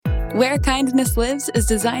Where Kindness Lives is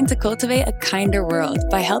designed to cultivate a kinder world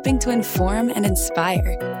by helping to inform and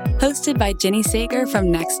inspire. Hosted by Jenny Sager from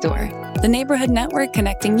Nextdoor, the neighborhood network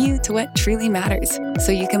connecting you to what truly matters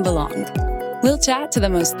so you can belong. We'll chat to the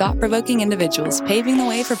most thought-provoking individuals paving the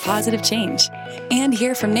way for positive change and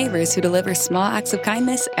hear from neighbors who deliver small acts of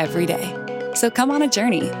kindness every day. So come on a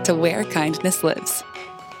journey to Where Kindness Lives.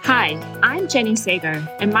 Hi, I'm Jenny Sager,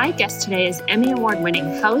 and my guest today is Emmy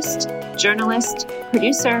Award-winning host, journalist,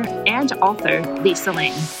 producer, and author Lisa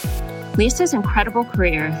Ling. Lisa's incredible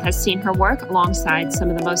career has seen her work alongside some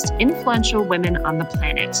of the most influential women on the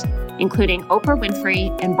planet, including Oprah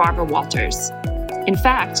Winfrey and Barbara Walters. In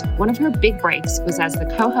fact, one of her big breaks was as the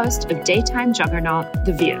co-host of daytime juggernaut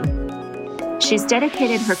The View. She's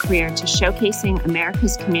dedicated her career to showcasing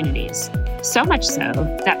America's communities, so much so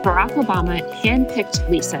that Barack Obama handpicked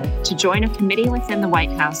Lisa to join a committee within the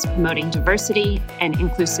White House promoting diversity and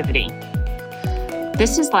inclusivity.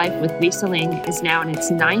 This is Life with Lisa Ling is now in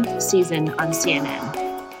its 9th season on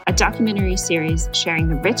CNN, a documentary series sharing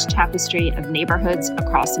the rich tapestry of neighborhoods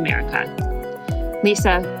across America.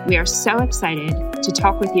 Lisa, we are so excited to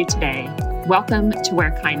talk with you today. Welcome to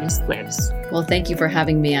Where Kindness Lives. Well, thank you for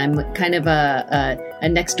having me. I'm kind of a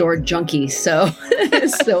Nextdoor junkie, so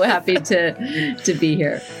so happy to be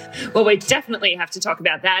here. Well, we definitely have to talk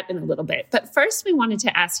about that in a little bit. But first, we wanted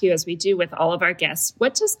to ask you, as we do with all of our guests,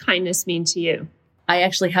 what does kindness mean to you? I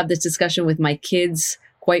actually have this discussion with my kids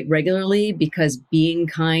quite regularly because being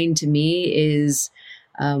kind to me is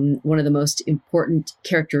one of the most important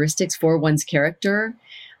characteristics for one's character.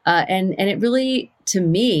 And it really, to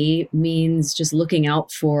me, means just looking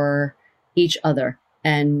out for each other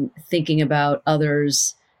and thinking about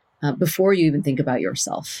others before you even think about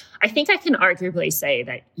yourself. I think I can arguably say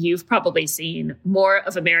that you've probably seen more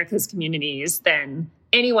of America's communities than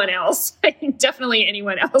anyone else. I think definitely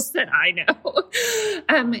anyone else that I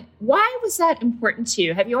know. Why was that important to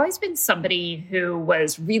you? Have you always been somebody who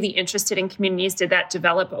was really interested in communities? Did that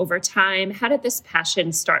develop over time? How did this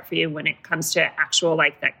passion start for you when it comes to actual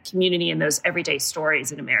that community and those everyday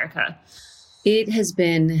stories in America? It has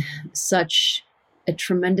been such a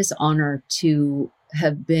tremendous honor to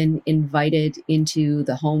have been invited into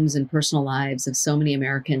the homes and personal lives of so many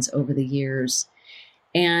Americans over the years.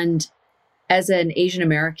 And as an Asian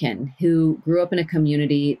American who grew up in a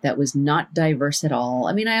community that was not diverse at all,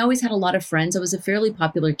 I mean, I always had a lot of friends. I was a fairly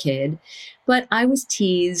popular kid, but I was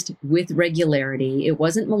teased with regularity. It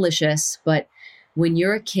wasn't malicious, but when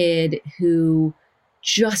you're a kid who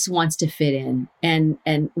just wants to fit in and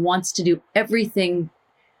wants to do everything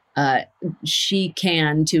she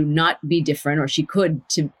can to not be different, or she could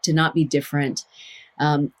to not be different,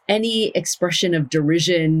 any expression of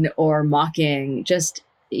derision or mocking just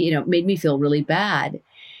made me feel really bad.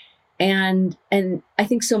 And I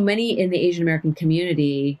think so many in the Asian American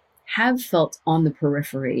community have felt on the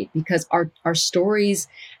periphery because our stories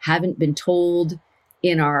haven't been told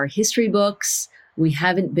in our history books. We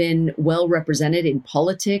haven't been well represented in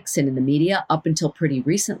politics and in the media up until pretty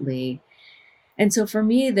recently. And so for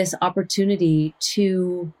me, this opportunity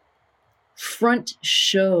to front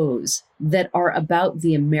shows that are about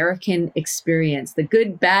the American experience, the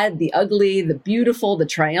good, bad, the ugly, the beautiful, the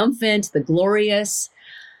triumphant, the glorious,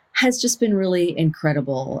 has just been really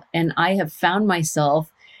incredible. And I have found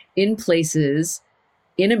myself in places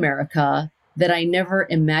in America that I never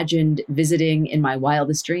imagined visiting in my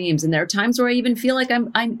wildest dreams. And there are times where I even feel like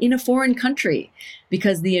I'm in a foreign country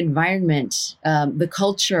because the environment, the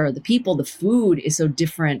culture, the people, the food is so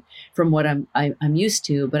different from what I'm used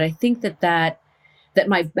to. But I think that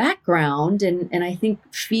my background and I think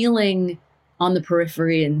feeling on the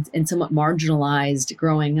periphery and somewhat marginalized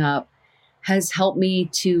growing up has helped me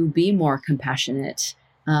to be more compassionate,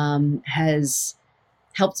 has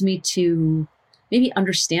helped me to maybe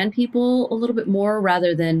understand people a little bit more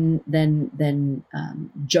rather than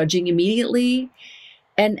judging immediately.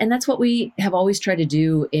 And that's what we have always tried to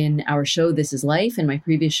do in our show, This Is Life, and my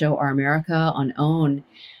previous show, Our America on OWN,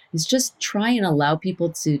 is just try and allow people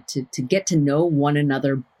to get to know one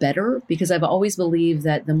another better, because I've always believed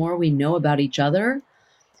that the more we know about each other,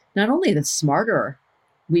 not only the smarter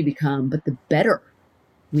we become, but the better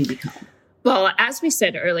we become. Well, as we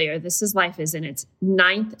said earlier, This Is Life is in its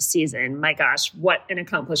 9th season. My gosh, what an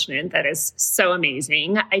accomplishment. That is so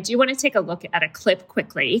amazing. I do want to take a look at a clip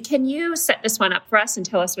quickly. Can you set this one up for us and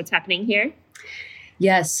tell us what's happening here?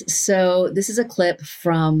 Yes. So this is a clip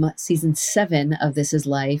from season 7 of This Is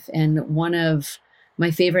Life, and one of my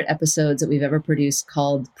favorite episodes that we've ever produced,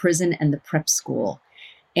 called Prison and the Prep School.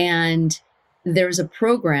 And there's a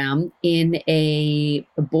program in a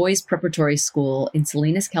boys' preparatory school in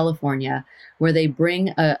Salinas, California, where they bring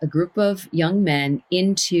a group of young men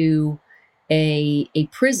into a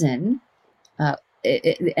prison.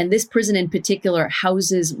 And this prison in particular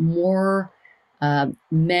houses more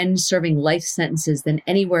men serving life sentences than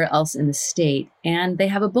anywhere else in the state. And they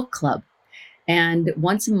have a book club. And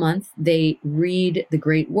once a month, they read the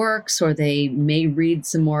great works, or they may read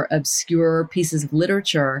some more obscure pieces of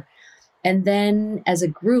literature. And then as a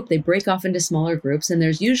group, they break off into smaller groups. And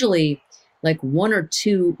there's usually like 1 or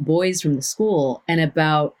 2 boys from the school and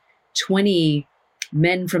about 20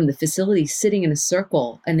 men from the facility sitting in a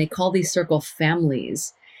circle. And they call these circle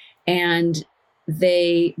families. And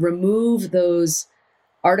they remove those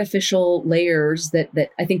artificial layers that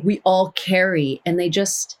I think we all carry, and they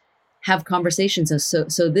just have conversations.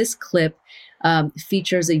 So this clip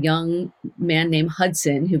features a young man named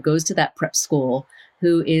Hudson who goes to that prep school,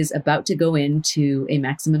 who is about to go into a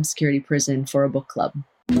maximum security prison for a book club.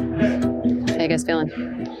 How you guys feeling?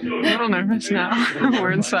 A little nervous now.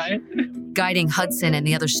 We're inside. Guiding Hudson and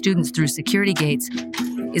the other students through security gates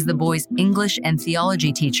is the boys' English and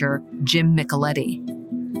theology teacher, Jim Micheletti.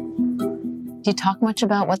 Do you talk much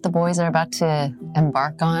about what the boys are about to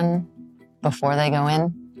embark on before they go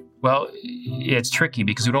in? Well, it's tricky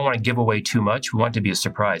because we don't want to give away too much. We want it to be a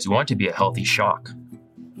surprise. We want it to be a healthy shock.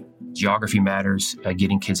 Geography matters.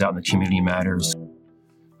 Getting kids out in the community matters.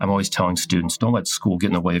 I'm always telling students, don't let school get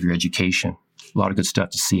in the way of your education. A lot of good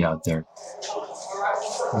stuff to see out there.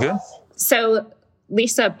 Good? So,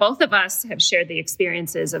 Lisa, both of us have shared the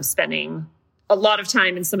experiences of spending a lot of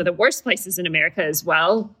time in some of the worst places in America as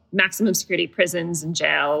well. Maximum security prisons and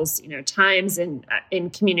jails, times in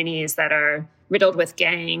communities that are riddled with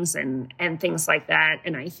gangs and things like that.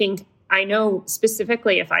 And I know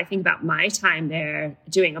specifically, if I think about my time there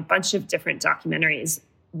doing a bunch of different documentaries,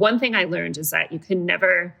 one thing I learned is that you can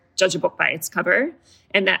never judge a book by its cover,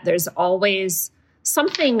 and that there's always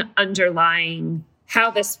something underlying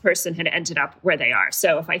how this person had ended up where they are.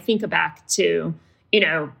 So if I think back to,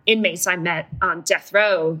 inmates I met on death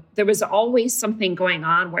row, there was always something going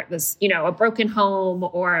on where it was, a broken home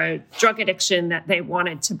or a drug addiction that they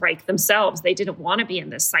wanted to break themselves. They didn't want to be in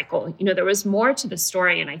this cycle. There was more to the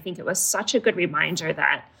story. And I think it was such a good reminder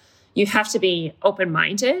that you have to be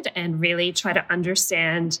open-minded and really try to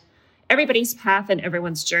understand everybody's path and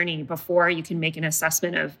everyone's journey before you can make an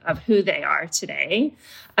assessment of who they are today.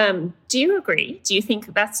 Do you agree? Do you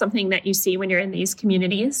think that's something that you see when you're in these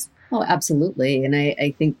communities? Oh, absolutely. And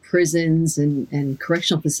I think prisons and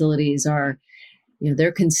correctional facilities are,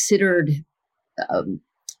 they're considered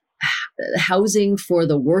housing for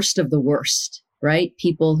the worst of the worst, right?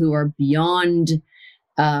 People who are beyond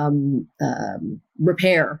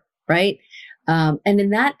repair, right? And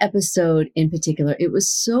in that episode in particular, it was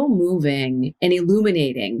so moving and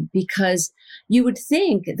illuminating because you would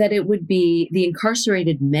think that it would be the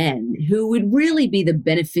incarcerated men who would really be the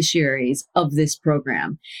beneficiaries of this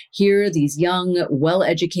program. Here, these young,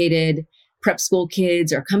 well-educated prep school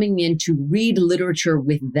kids are coming in to read literature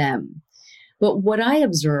with them. But what I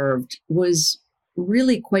observed was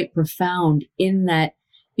really quite profound in that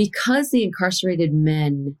because the incarcerated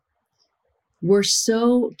men were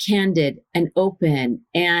so candid and open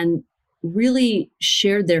and really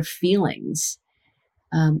shared their feelings,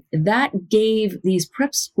 that gave these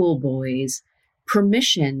prep school boys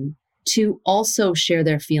permission to also share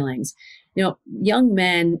their feelings. Young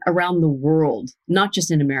men around the world, not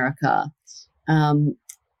just in America,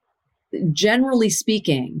 generally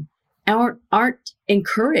speaking, aren't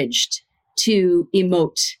encouraged to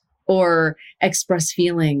emote or express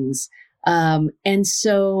feelings. And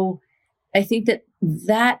so I think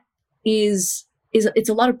that is it's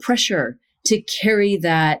a lot of pressure to carry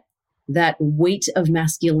that weight of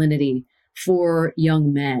masculinity for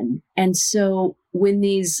young men. And so when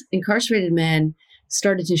these incarcerated men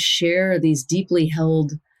started to share these deeply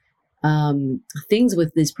held things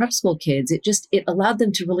with these prep school kids, it allowed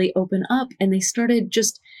them to really open up, and they started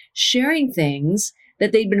just sharing things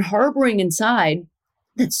that they'd been harboring inside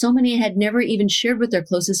that so many had never even shared with their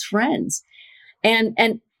closest friends. And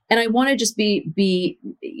I want to just be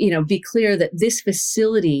clear that this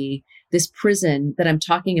facility, this prison that I'm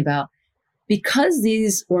talking about, because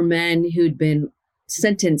these were men who'd been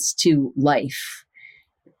sentenced to life,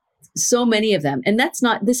 so many of them, and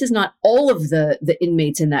this is not all of the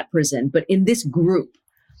inmates in that prison, but in this group,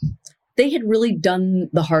 they had really done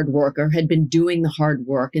the hard work or had been doing the hard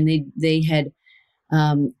work, and they had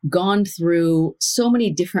gone through so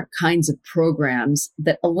many different kinds of programs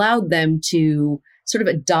that allowed them to sort of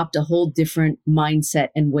adopt a whole different mindset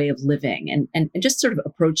and way of living and just sort of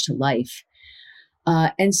approach to life.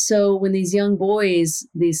 And so when these young boys,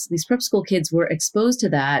 these prep school kids were exposed to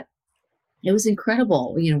that, it was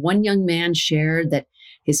incredible. One young man shared that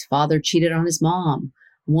his father cheated on his mom.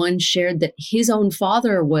 One shared that his own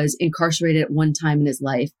father was incarcerated at one time in his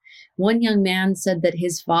life. One young man said that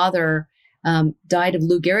his father died of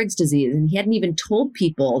Lou Gehrig's disease, and he hadn't even told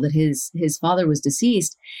people that his father was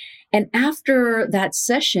deceased. And after that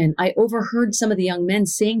session, I overheard some of the young men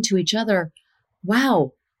saying to each other,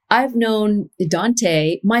 wow, I've known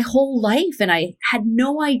Dante my whole life, and I had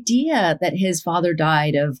no idea that his father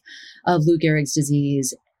died of Lou Gehrig's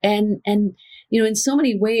disease. And in so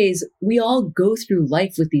many ways, we all go through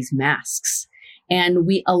life with these masks, and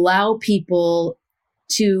we allow people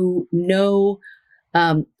to know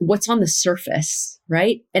what's on the surface,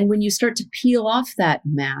 right? And when you start to peel off that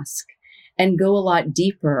mask and go a lot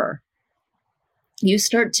deeper, you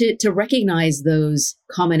start to recognize those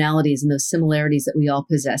commonalities and those similarities that we all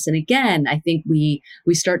possess. And again, I think we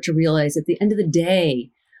start to realize at the end of the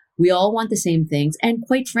day, we all want the same things. And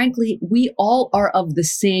quite frankly, we all are of the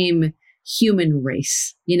same human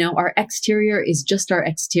race. Our exterior is just our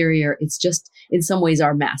exterior. It's just in some ways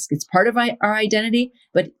our mask. It's part of our identity,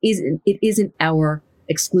 but it isn't our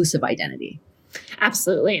exclusive identity.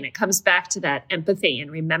 Absolutely. And it comes back to that empathy and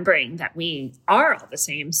remembering that we are all the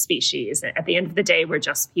same species. At the end of the day, we're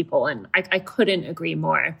just people. And I couldn't agree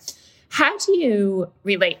more. How do you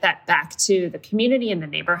relate that back to the community and the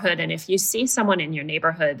neighborhood? And if you see someone in your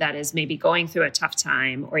neighborhood that is maybe going through a tough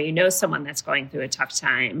time, or someone that's going through a tough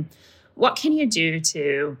time, what can you do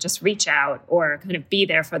to just reach out or kind of be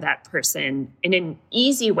there for that person in an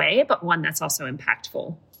easy way, but one that's also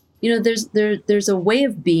impactful? There's a way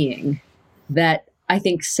of being that I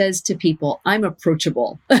think says to people, I'm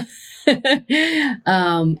approachable.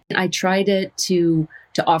 I try to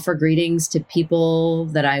offer greetings to people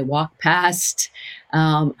that I walk past.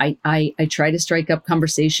 I try to strike up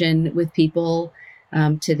conversation with people.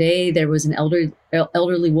 Today, there was an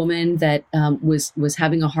elderly woman that was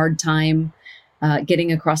having a hard time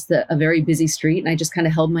getting across a very busy street. And I just kind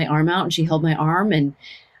of held my arm out, and she held my arm, and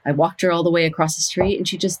I walked her all the way across the street, and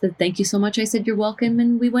she just said, "Thank you so much." I said, "You're welcome."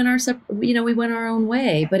 And we went our own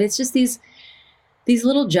way. But it's just these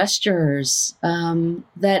little gestures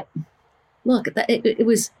that, look, it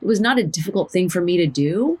was not a difficult thing for me to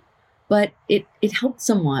do, but it helped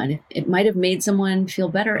someone. It might have made someone feel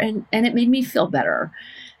better, and it made me feel better.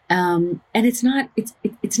 And it's not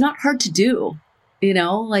hard to do,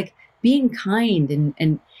 like being kind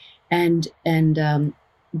and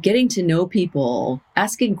getting to know people,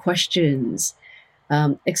 asking questions,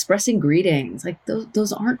 expressing greetings. Like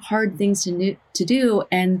those aren't hard things to do.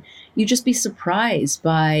 And you just be surprised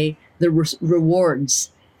by the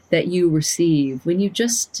rewards that you receive when you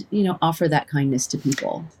just, offer that kindness to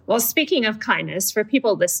people. Well, speaking of kindness, for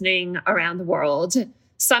people listening around the world,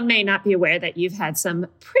 some may not be aware that you've had some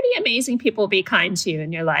pretty amazing people be kind to you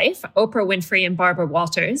in your life. Oprah Winfrey and Barbara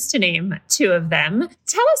Walters, to name two of them.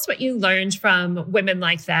 Tell us what you learned from women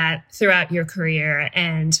like that throughout your career,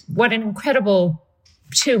 and what an incredible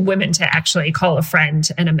two women to actually call a friend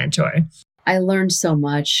and a mentor. I learned so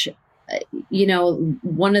much.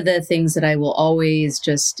 One of the things that I will always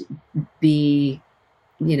just be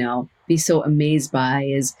so amazed by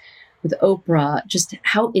is with Oprah, just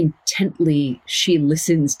how intently she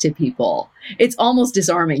listens to people. It's almost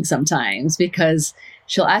disarming sometimes, because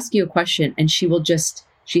she'll ask you a question and she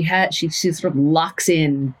sort of locks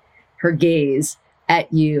in her gaze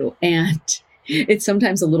at you. And it's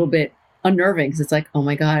sometimes a little bit unnerving, because it's like, oh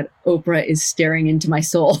my God, Oprah is staring into my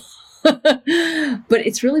soul. But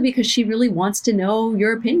it's really because she really wants to know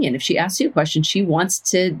your opinion. If she asks you a question, she wants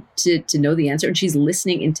to know the answer, and she's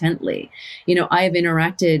listening intently. I have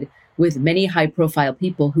interacted with many high-profile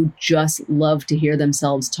people who just love to hear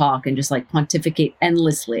themselves talk and just like pontificate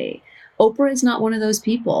endlessly. Oprah is not one of those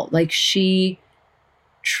people. Like, she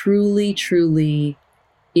truly, truly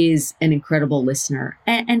is an incredible listener.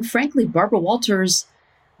 And frankly, Barbara Walters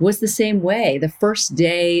was the same way. The first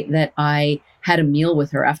day that I had a meal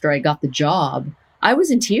with her after I got the job, I was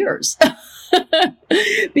in tears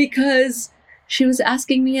because she was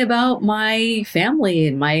asking me about my family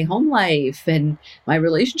and my home life and my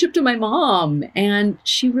relationship to my mom. And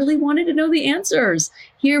she really wanted to know the answers.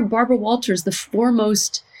 Here, Barbara Walters, the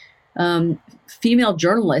foremost female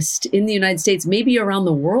journalist in the United States, maybe around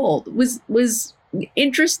the world, was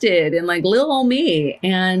interested in like little old me.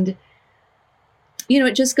 And,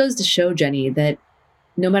 it just goes to show, Jenny, that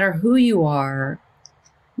no matter who you are,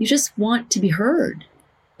 you just want to be heard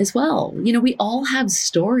as well. We all have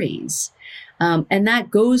stories. And that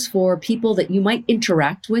goes for people that you might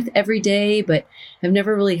interact with every day, but have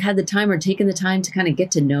never really had the time or taken the time to kind of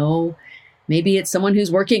get to know Maybe it's someone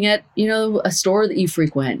who's working at, a store that you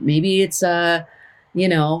frequent. Maybe it's, someone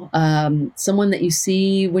that you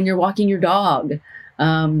see when you're walking your dog.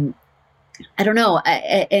 I don't know.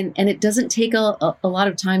 And it doesn't take a lot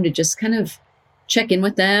of time to just kind of check in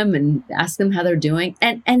with them and ask them how they're doing.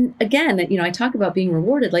 And again, I talk about being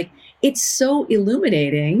rewarded. Like, it's so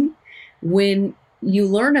illuminating when you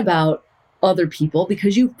learn about other people,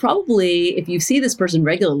 because you probably, if you see this person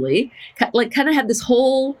regularly, kind of have this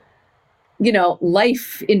whole,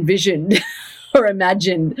 life envisioned or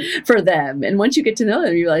imagined for them. And once you get to know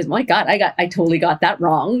them, you realize, my God, I totally got that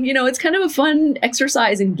wrong. It's kind of a fun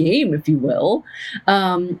exercise and game, if you will.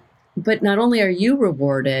 But not only are you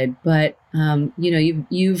rewarded, but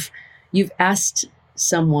you've asked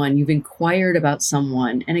someone, you've inquired about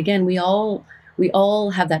someone, and again, we all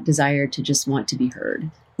have that desire to just want to be heard.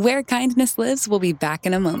 Where Kindness Lives will be back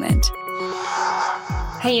in a moment.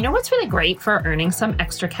 Hey, you know what's really great for earning some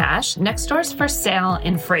extra cash? Nextdoor's for sale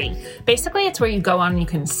and free. Basically, it's where you go on and you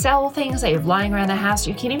can sell things that you have lying around the house.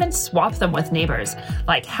 You can even swap them with neighbors,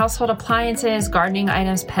 like household appliances, gardening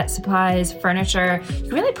items, pet supplies, furniture. You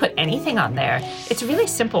can really put anything on there. It's really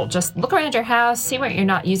simple. Just look around your house, see what you're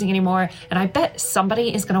not using anymore, and I bet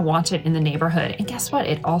somebody is going to want it in the neighborhood. And guess what?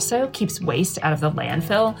 It also keeps waste out of the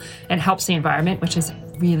landfill and helps the environment, which is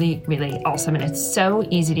really, really awesome. And it's so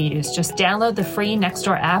easy to use. Just download the free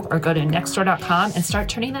Nextdoor app or go to nextdoor.com and start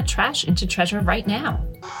turning that trash into treasure right now.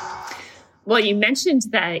 Well, you mentioned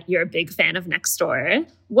that you're a big fan of Nextdoor.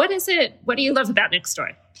 What is it? What do you love about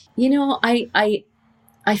Nextdoor?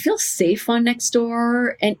 I feel safe on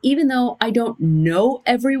Nextdoor. And even though I don't know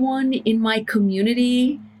everyone in my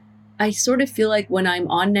community, I sort of feel like when I'm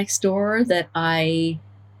on Nextdoor that I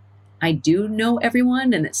do know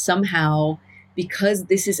everyone, and that somehow, because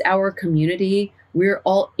this is our community, we're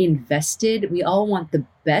all invested. We all want the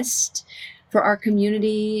best for our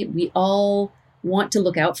community. We all want to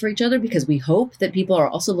look out for each other because we hope that people are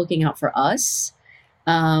also looking out for us.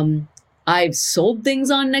 I've sold things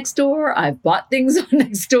on Nextdoor. I've bought things on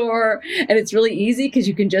Nextdoor. And it's really easy because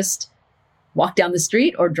you can just walk down the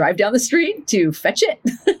street or drive down the street to fetch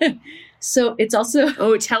it. So it's also...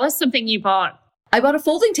 Oh, tell us something you bought. I bought a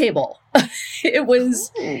folding table. It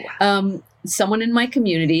was... someone in my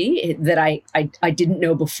community that I didn't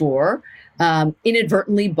know before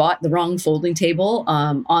inadvertently bought the wrong folding table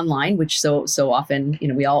online, which so often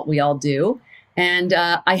we all do. And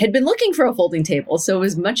I had been looking for a folding table, so it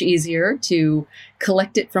was much easier to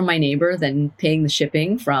collect it from my neighbor than paying the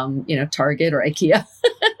shipping from Target or IKEA.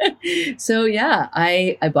 So yeah,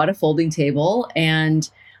 I bought a folding table, and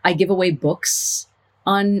I give away books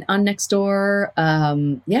on Nextdoor.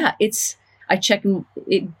 I check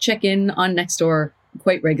in on Nextdoor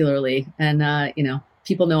quite regularly, and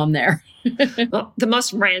people know I'm there. Well, the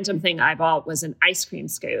most random thing I bought was an ice cream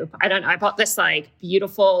scoop. I bought this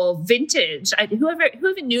beautiful vintage. Who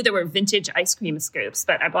even knew there were vintage ice cream scoops?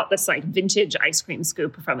 But I bought this vintage ice cream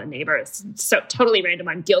scoop from a neighbor. It's so totally random.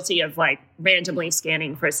 I'm guilty of randomly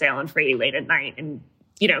scanning for sale and free late at night and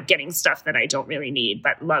getting stuff that I don't really need,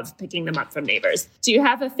 but love picking them up from neighbors. Do you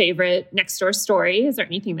have a favorite Nextdoor story? Is there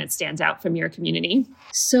anything that stands out from your community?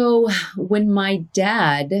 So when my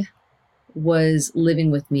dad was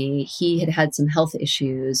living with me, he had some health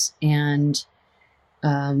issues and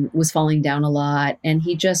was falling down a lot. And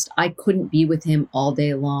I couldn't be with him all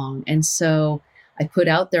day long. And so I put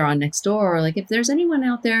out there on Nextdoor, if there's anyone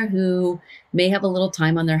out there who may have a little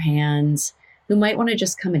time on their hands, who might want to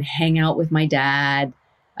just come and hang out with my dad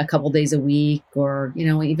a couple days a week, or,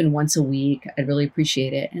 even once a week, I'd really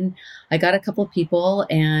appreciate it. And I got a couple of people,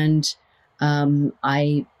 and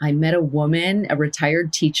I met a woman, a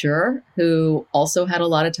retired teacher who also had a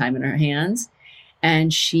lot of time in her hands.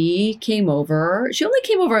 And she came over. She only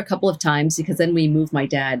came over a couple of times because then we moved my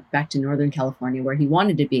dad back to Northern California where he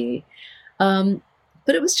wanted to be. But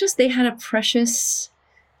it was just, they had a precious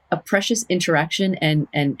interaction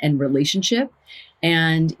and relationship.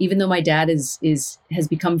 And even though my dad has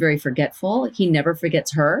become very forgetful, he never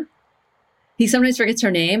forgets her. He sometimes forgets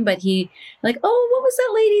her name, but he what was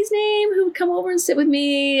that lady's name who would come over and sit with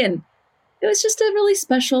me? And it was just a really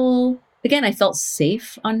special, again, I felt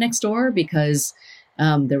safe on Nextdoor because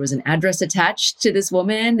there was an address attached to this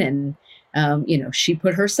woman, and, she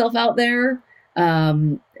put herself out there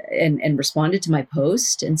and responded to my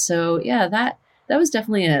post. And so, yeah, that was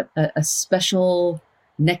definitely a special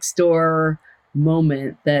Nextdoor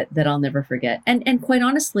moment that I'll never forget. And quite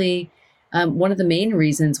honestly, one of the main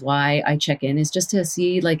reasons why I check in is just to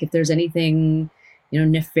see if there's anything,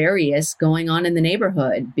 nefarious going on in the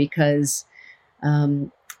neighborhood, because,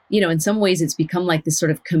 in some ways it's become this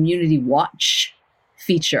sort of community watch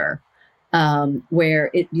feature. where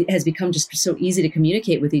it has become just so easy to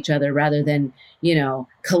communicate with each other rather than,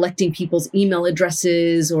 collecting people's email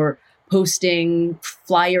addresses or posting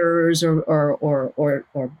flyers or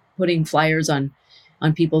putting flyers on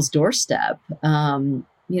people's doorstep.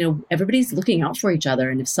 Everybody's looking out for each other.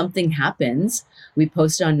 And if something happens, we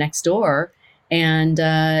post it on Nextdoor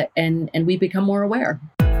and we become more aware.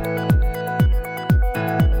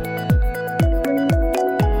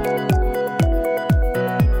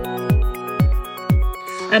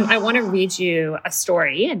 I want to read you a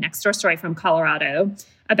story, a Nextdoor story from Colorado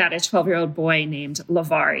about a 12-year-old boy named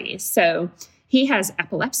Lavari. So he has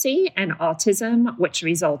epilepsy and autism, which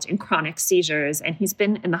result in chronic seizures, and he's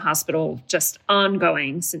been in the hospital just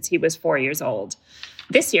ongoing since he was 4 years old.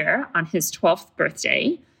 This year, on his 12th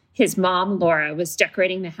birthday, his mom, Laura, was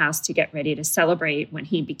decorating the house to get ready to celebrate when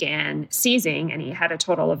he began seizing, and he had a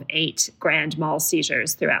total of 8 grand mal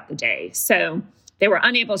seizures throughout the day. So they were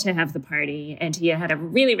unable to have the party, and he had a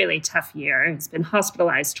really, really tough year. He's been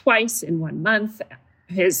hospitalized twice in 1 month.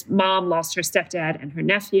 His mom lost her stepdad and her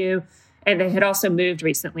nephew, and they had also moved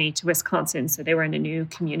recently to Wisconsin, so they were in a new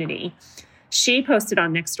community. She posted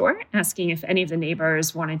on Nextdoor asking if any of the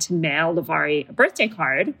neighbors wanted to mail Lavari a birthday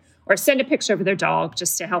card or send a picture of their dog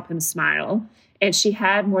just to help him smile. And she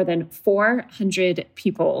had more than 400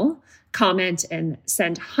 people comment and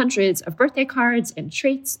send hundreds of birthday cards and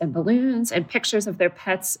treats and balloons and pictures of their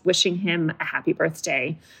pets wishing him a happy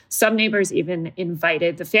birthday. Some neighbors even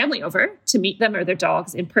invited the family over to meet them or their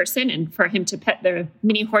dogs in person and for him to pet their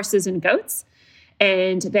mini horses and goats.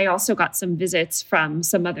 And they also got some visits from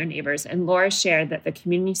some other neighbors. And Laura shared that the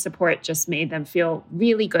community support just made them feel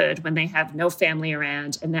really good when they have no family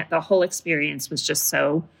around, and that the whole experience was just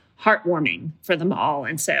so heartwarming for them all.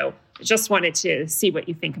 And so I just wanted to see what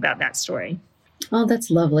you think about that story. Oh,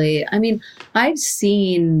 that's lovely. I mean, I've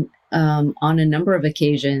seen on a number of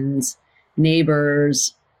occasions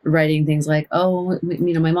neighbors writing things like, oh,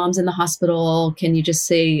 my mom's in the hospital. Can you just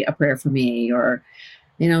say a prayer for me? Or,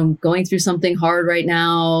 going through something hard right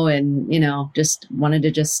now and, just wanted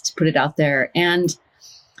to just put it out there. And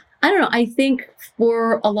I don't know, I think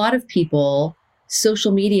for a lot of people,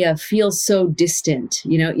 social media feels so distant,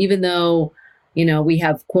 even though, we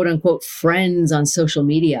have quote unquote friends on social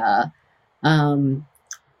media.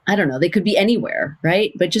 I don't know, they could be anywhere,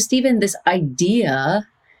 right? But just even this idea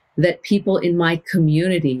that people in my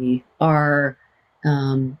community are,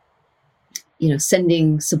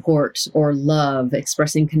 sending support or love,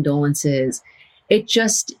 expressing condolences, it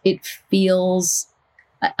feels,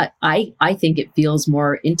 I think it feels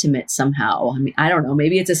more intimate somehow. I mean, I don't know,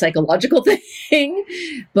 maybe it's a psychological thing,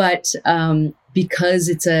 but because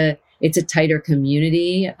it's a tighter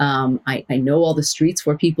community, I know all the streets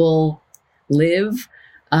where people live.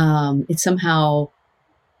 It somehow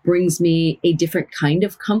brings me a different kind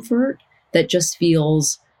of comfort that just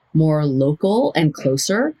feels more local and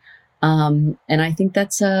closer. And I think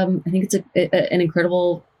it's an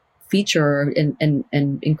incredible feature and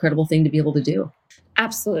incredible thing to be able to do.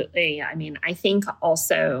 Absolutely. I mean, I think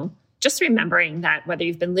also just remembering that whether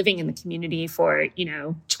you've been living in the community for,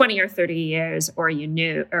 20 or 30 years, or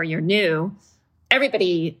you're new,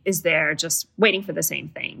 everybody is there just waiting for the same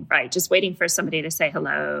thing, right? Just waiting for somebody to say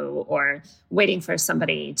hello or waiting for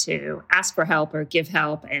somebody to ask for help or give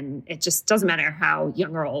help. And it just doesn't matter how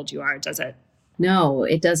young or old you are, does it? No,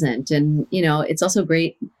 it doesn't. And, it's also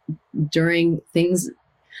great during things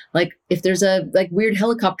like if there's a weird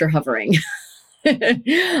helicopter hovering.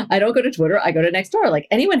 I don't go to Twitter. I go to Nextdoor. Like,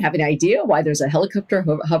 anyone have an idea why there's a helicopter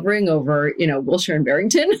hovering over, Wilshire and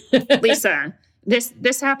Barrington? Lisa,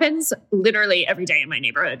 this happens literally every day in my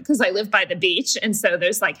neighborhood because I live by the beach. And so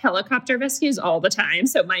there's helicopter rescues all the time.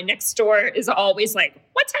 So my Nextdoor is always like,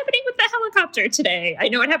 what's happening with the helicopter today? I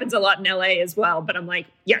know it happens a lot in LA as well, but I'm like,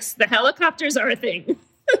 yes, the helicopters are a thing.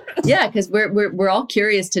 Yeah, because we're all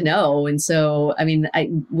curious to know. And so, I mean,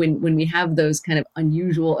 when we have those kind of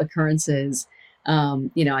unusual occurrences,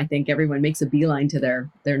 I think everyone makes a beeline to their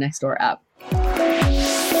Nextdoor app.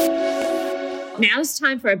 Now it's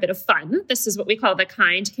time for a bit of fun. This is what we call the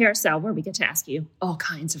Kind Carousel, where we get to ask you all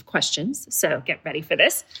kinds of questions. So get ready for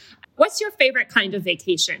this. What's your favorite kind of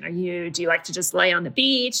vacation? Do you like to just lay on the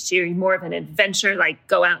beach? Do you more of an adventure, like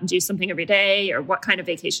go out and do something every day? Or what kind of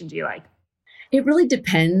vacation do you like? It really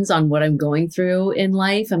depends on what I'm going through in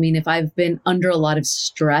life. I mean, if I've been under a lot of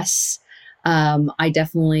stress, I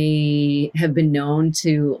definitely have been known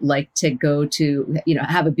to like to go to,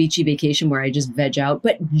 have a beachy vacation where I just veg out.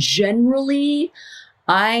 But generally,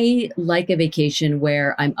 I like a vacation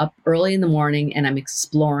where I'm up early in the morning and I'm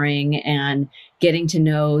exploring and getting to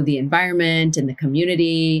know the environment and the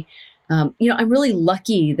community. I'm really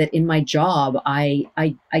lucky that in my job,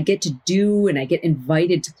 I get to do and I get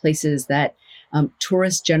invited to places that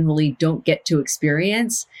tourists generally don't get to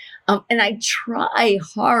experience. And I try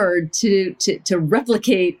hard to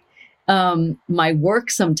replicate my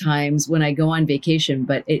work sometimes when I go on vacation,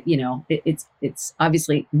 but it's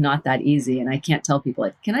obviously not that easy. And I can't tell people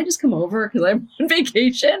like, can I just come over because I'm on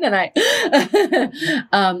vacation? And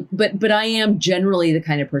but I am generally the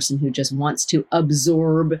kind of person who just wants to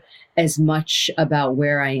absorb as much about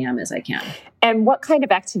where I am as I can. And what kind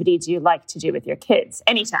of activity do you like to do with your kids?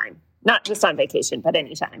 Anytime, not just on vacation, but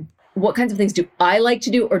anytime. What kinds of things do I like to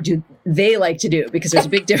do or do they like to do? Because there's a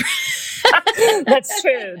big difference. That's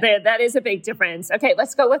true. That is a big difference. Okay,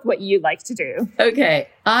 let's go with what you like to do. Okay.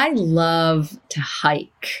 I love to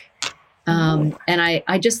hike. And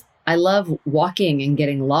I love walking and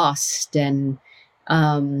getting lost and,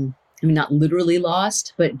 not literally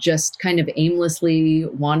lost, but just kind of aimlessly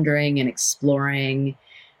wandering and exploring.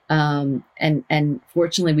 And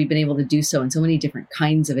fortunately, we've been able to do so in so many different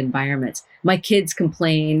kinds of environments. My kids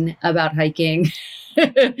complain about hiking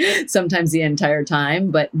sometimes the entire time,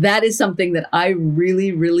 but that is something that I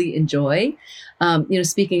really, really enjoy.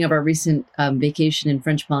 Speaking of our recent vacation in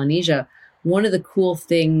French Polynesia, one of the cool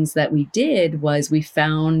things that we did was we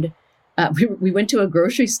found we went to a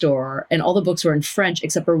grocery store and all the books were in French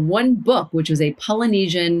except for one book, which was a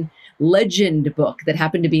Polynesian legend book that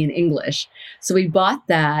happened to be in English. So we bought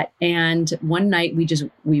that. And one night we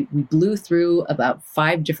blew through about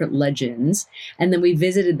 5 different legends. And then we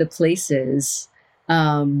visited the places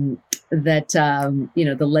that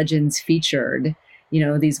the legends featured.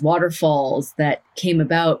 These waterfalls that came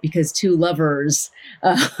about because 2 lovers,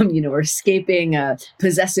 were escaping a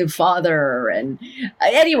possessive father. And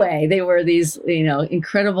anyway, they were these,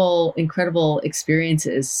 incredible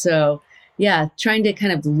experiences. So yeah, trying to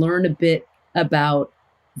kind of learn a bit about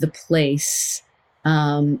the place,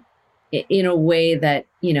 in a way that,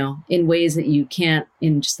 in ways that you can't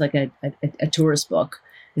in just like a tourist book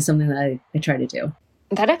is something that I try to do.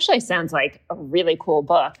 That actually sounds like a really cool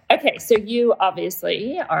book. Okay, so you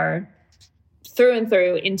obviously are through and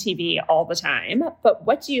through in TV all the time, but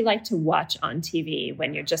what do you like to watch on TV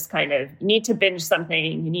when you're just kind of, you need to binge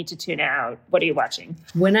something, you need to tune out? What are you watching?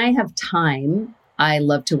 When I have time, I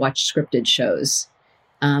love to watch scripted shows.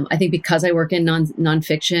 I think because I work in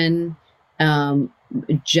nonfiction,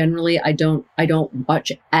 generally I don't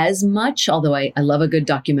watch as much, although I love a good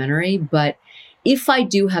documentary, but if I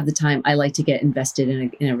do have the time, I like to get invested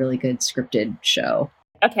in a really good scripted show.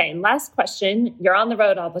 Okay, last question. You're on the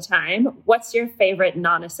road all the time. What's your favorite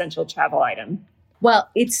non-essential travel item? Well,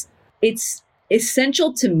 it's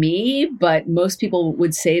essential to me, but most people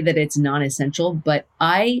would say that it's non-essential. But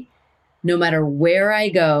no matter where I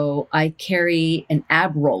go, I carry an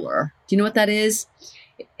ab roller. Do you know what that is?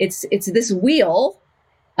 It's this wheel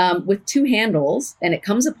with 2 handles, and it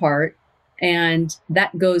comes apart, and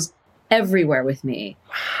that goes everywhere with me.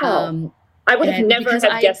 Wow. I would have never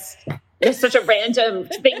guessed it's such a random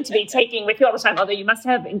thing to be taking with you all the time. Although you must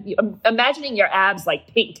have, imagining your abs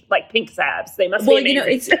like pink abs. They must be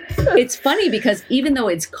amazing. It's funny because even though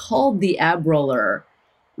it's called the ab roller,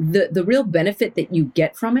 the real benefit that you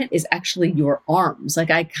get from it is actually your arms. Like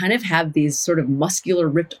I kind of have these sort of muscular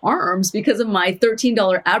ripped arms because of my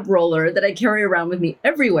 $13 ab roller that I carry around with me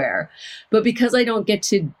everywhere. But because I don't get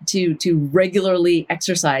to regularly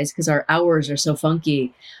exercise because our hours are so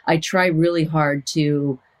funky, I try really hard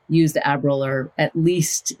to use the ab roller at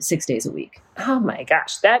least 6 days a week. Oh my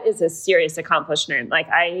gosh, that is a serious accomplishment. Like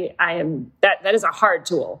I am that is a hard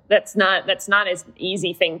tool. That's not an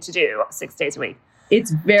easy thing to do 6 days a week.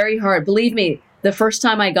 It's very hard. Believe me, the first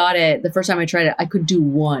time I tried it, I could do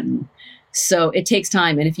 1. So it takes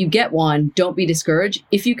time. And if you get 1, don't be discouraged.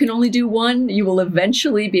 If you can only do 1, you will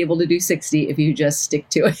eventually be able to do 60 if you just stick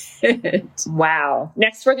to it. Wow.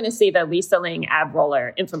 Next, we're going to see the Lisa Ling ab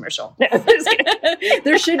roller infomercial.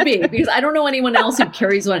 There should be, because I don't know anyone else who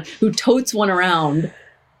carries one, who totes one around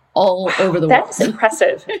all over the world. That's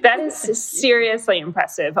impressive. That is seriously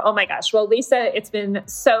impressive. Oh my gosh. Well, Lisa, it's been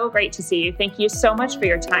so great to see you. Thank you so much for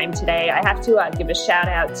your time today. I have to give a shout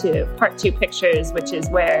out to Part 2 Pictures, which is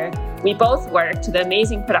where we both worked, the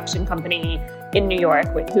amazing production company in New York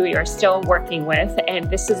who we are still working with. And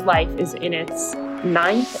This Is Life is in its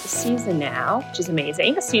 9th season now, which is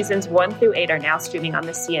amazing. Seasons 1 through 8 are now streaming on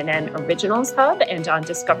the CNN Originals Hub and on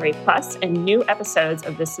Discovery Plus, and new episodes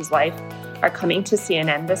of This Is Life are coming to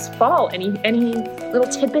CNN this fall. Any little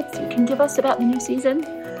tidbits you can give us about the new season?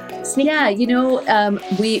 Yeah,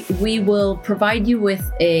 we will provide you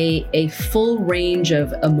with a full range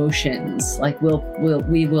of emotions. Like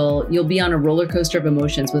you'll be on a roller coaster of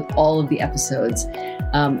emotions with all of the episodes.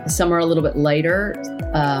 Some are a little bit lighter.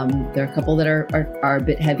 There are a couple that are a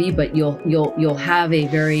bit heavy, but you'll have a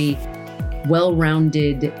very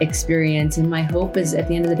well-rounded experience. And my hope is at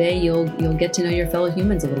the end of the day, you'll get to know your fellow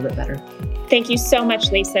humans a little bit better. Thank you so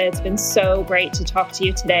much, Lisa. It's been so great to talk to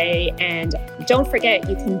you today. And don't forget,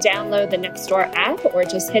 you can download the Nextdoor app or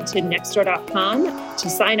just head to nextdoor.com to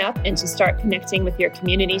sign up and to start connecting with your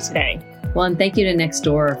community today. Well, and thank you to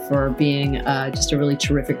Nextdoor for being just a really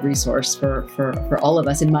terrific resource for all of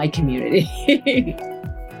us in my community.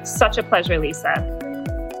 Such a pleasure, Lisa.